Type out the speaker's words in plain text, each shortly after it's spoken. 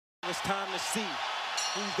it's time to see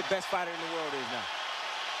who's the best fighter in the world is now.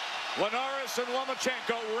 Linares and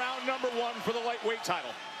Lomachenko, round number 1 for the lightweight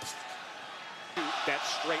title. That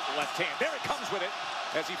straight left hand. There it comes with it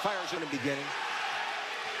as he fires in the beginning.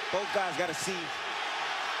 Both guys got to see.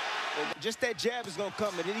 Just that jab is going to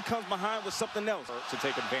come, and then he comes behind with something else. To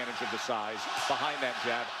take advantage of the size behind that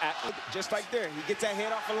jab. Just like there, he gets that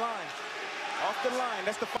head off the line. Off the line,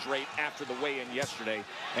 that's the straight after the weigh-in yesterday,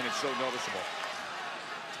 and it's so noticeable.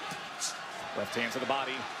 Left hand to the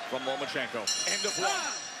body from Lomachenko. End of 1.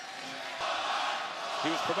 He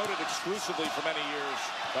was promoted exclusively for many years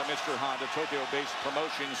by Mr. Honda, Tokyo-based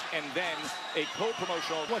promotions, and then a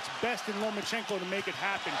co-promotional. What's best in Lomachenko to make it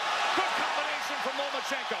happen? Good combination from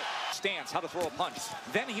Lomachenko. Stance, how to throw a punch.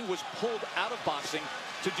 Then he was pulled out of boxing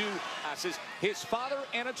to do passes. His father,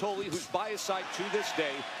 Anatoly, who's by his side to this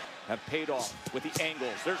day, have paid off with the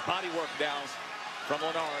angles. There's body work down from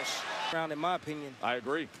Linares. In my opinion. I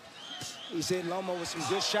agree. He said Loma with some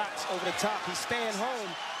good shots over the top. He's staying home,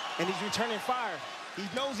 and he's returning fire. He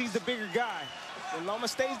knows he's the bigger guy. When Loma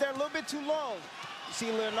stays there a little bit too long, you see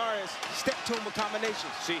Linares step to him with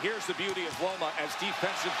combinations. See, here's the beauty of Loma as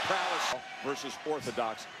defensive prowess versus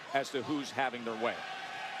orthodox as to who's having their way.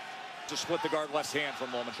 To split the guard left hand from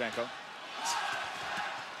Lomachenko.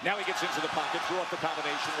 Now he gets into the pocket, threw up the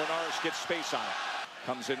combination. Linares gets space on it.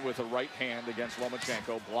 Comes in with a right hand against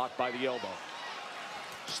Lomachenko, blocked by the elbow.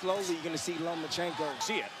 Slowly, you're going to see Lomachenko.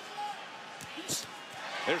 See it.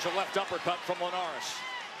 There's a left uppercut from Linares.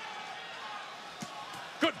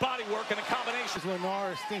 Good body work and a combination. As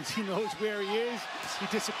Linares thinks he knows where he is, he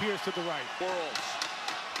disappears to the right.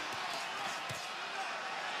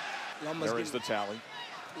 There is the tally.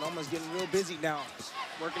 Loma's getting real busy now,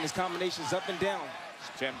 working his combinations up and down.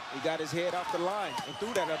 Tim. He got his head off the line and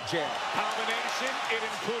threw that up jab. Combination, it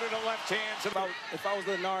included a left hand. If I was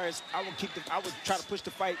Linares, I would try to push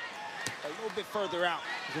the fight a little bit further out.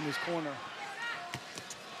 He's in his corner.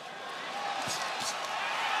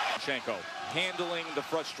 Lomachenko handling the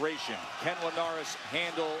frustration. Can Linares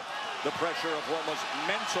handle the pressure of Loma's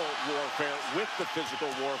mental warfare with the physical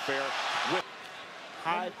warfare? With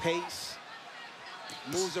high pace,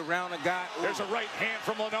 moves around a guy. Ooh. There's a right hand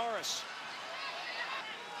from Linares.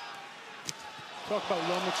 Talk about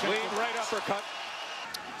Lomachenko. Lead right uppercut.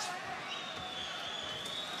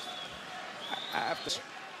 I have to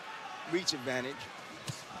reach advantage.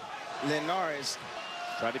 Linares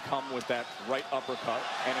tried to come with that right uppercut,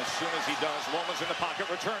 and as soon as he does, Loma's in the pocket,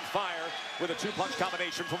 return fire with a 2-punch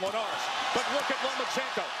combination from Linares. But look at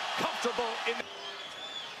Lomachenko, comfortable in.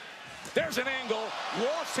 There's an angle,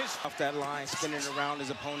 lost his. Off that line, spinning around his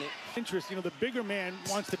opponent. Interest, you know, the bigger man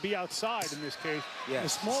wants to be outside in this case. Yes. The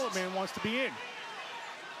smaller man wants to be in.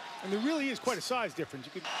 And there really is quite a size difference.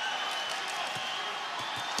 You could.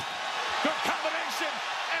 Good combination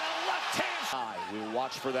and a left hand. We'll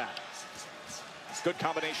watch for that. Good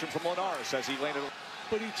combination from Linares as he landed.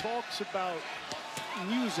 But he talks about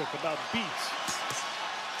music, about beats.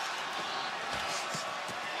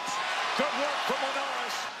 Good work from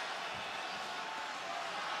Linares.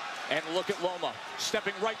 And look at Loma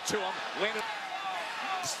stepping right to him. Landed.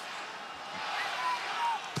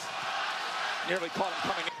 Nearly caught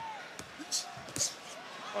him coming in.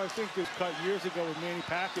 I think this cut years ago with Manny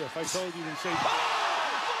Pacquiao. If I told you, you'd say. Oh!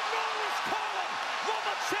 Linares caught him!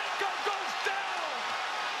 Lomachenko goes down!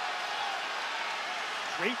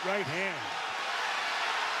 Straight right hand.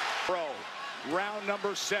 Round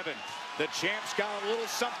number 7. The champ's got a little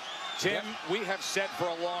something. Tim, we have said for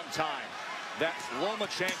a long time that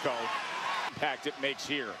Lomachenko impact it makes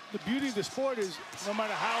here. The beauty of the sport is no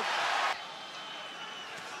matter how.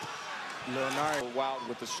 Linares wild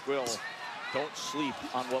with the squill. Don't sleep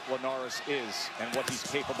on what Linares is and what he's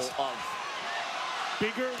capable of.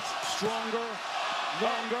 Bigger, stronger,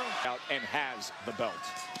 longer. Out and has the belt.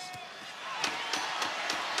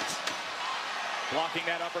 Blocking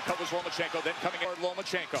that uppercut was Lomachenko, then coming in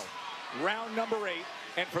Lomachenko. Round number 8,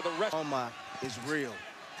 and for the rest. Loma is real.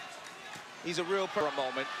 He's a real for a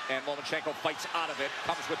moment, and Lomachenko fights out of it.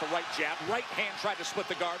 Comes with the right jab. Right hand tried to split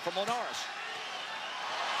the guard from Linares.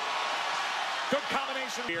 Good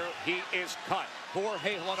combination here. He is cut.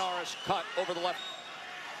 Jorge Linares cut over the left.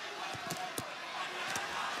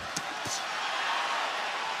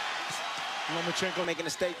 Lomachenko making a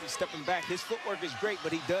mistake. He's stepping back. His footwork is great,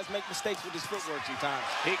 but he does make mistakes with his footwork sometimes.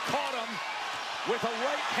 He caught him with a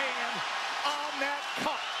right hand on that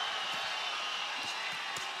cut.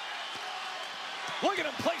 Look at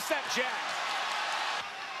him place that jab.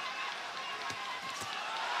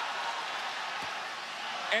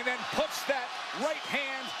 And then puts that right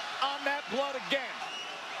hand on that blood again.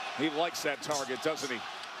 He likes that target, doesn't he?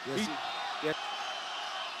 Yes,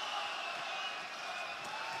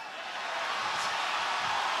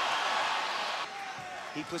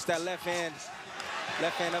 He puts that left hand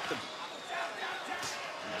up the...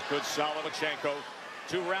 Good solid Lomachenko.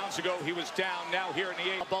 2 rounds ago, he was down. Now here in the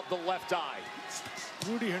 8th, above the left eye.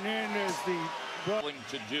 Rudy Hernandez, Willing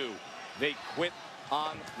to do. They quit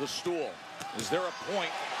on the stool. Is there a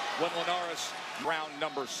point when Linares, round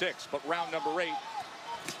number 6, but round number 8,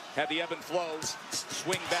 had the ebb and flow,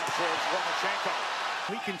 swing back towards Lomachenko.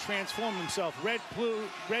 He can transform himself. Red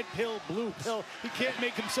pill, blue pill. He can't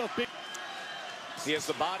make himself big. He has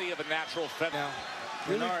the body of a natural feather. Now,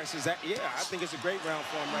 Linares is that, yeah, I think it's a great round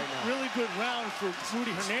for him right now. Really good round for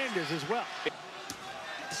Rudy Hernandez as well.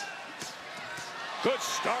 Good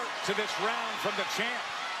start to this round from the champ.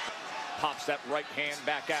 Pops that right hand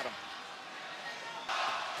back at him.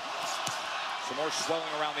 Some more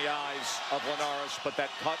swelling around the eyes of Linares, but that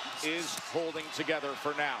cut is holding together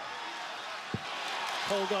for now.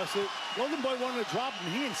 Told us it. Golden Boy wanted to drop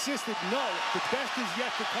him. He insisted, no, the best is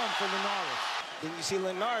yet to come for Linares. Then you see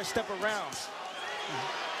Linares step around.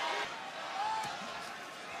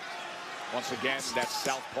 Once again, that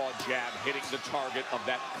southpaw jab hitting the target of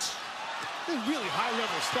that. This is really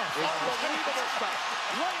high-level stuff. Unbelievable stuff.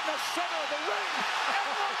 Right in the center of the ring. And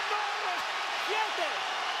Linares, 7, 8.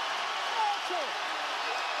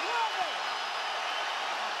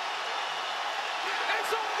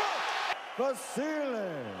 It's over. Vasyl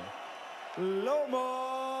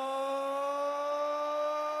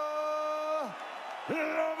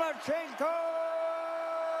Lomachenko.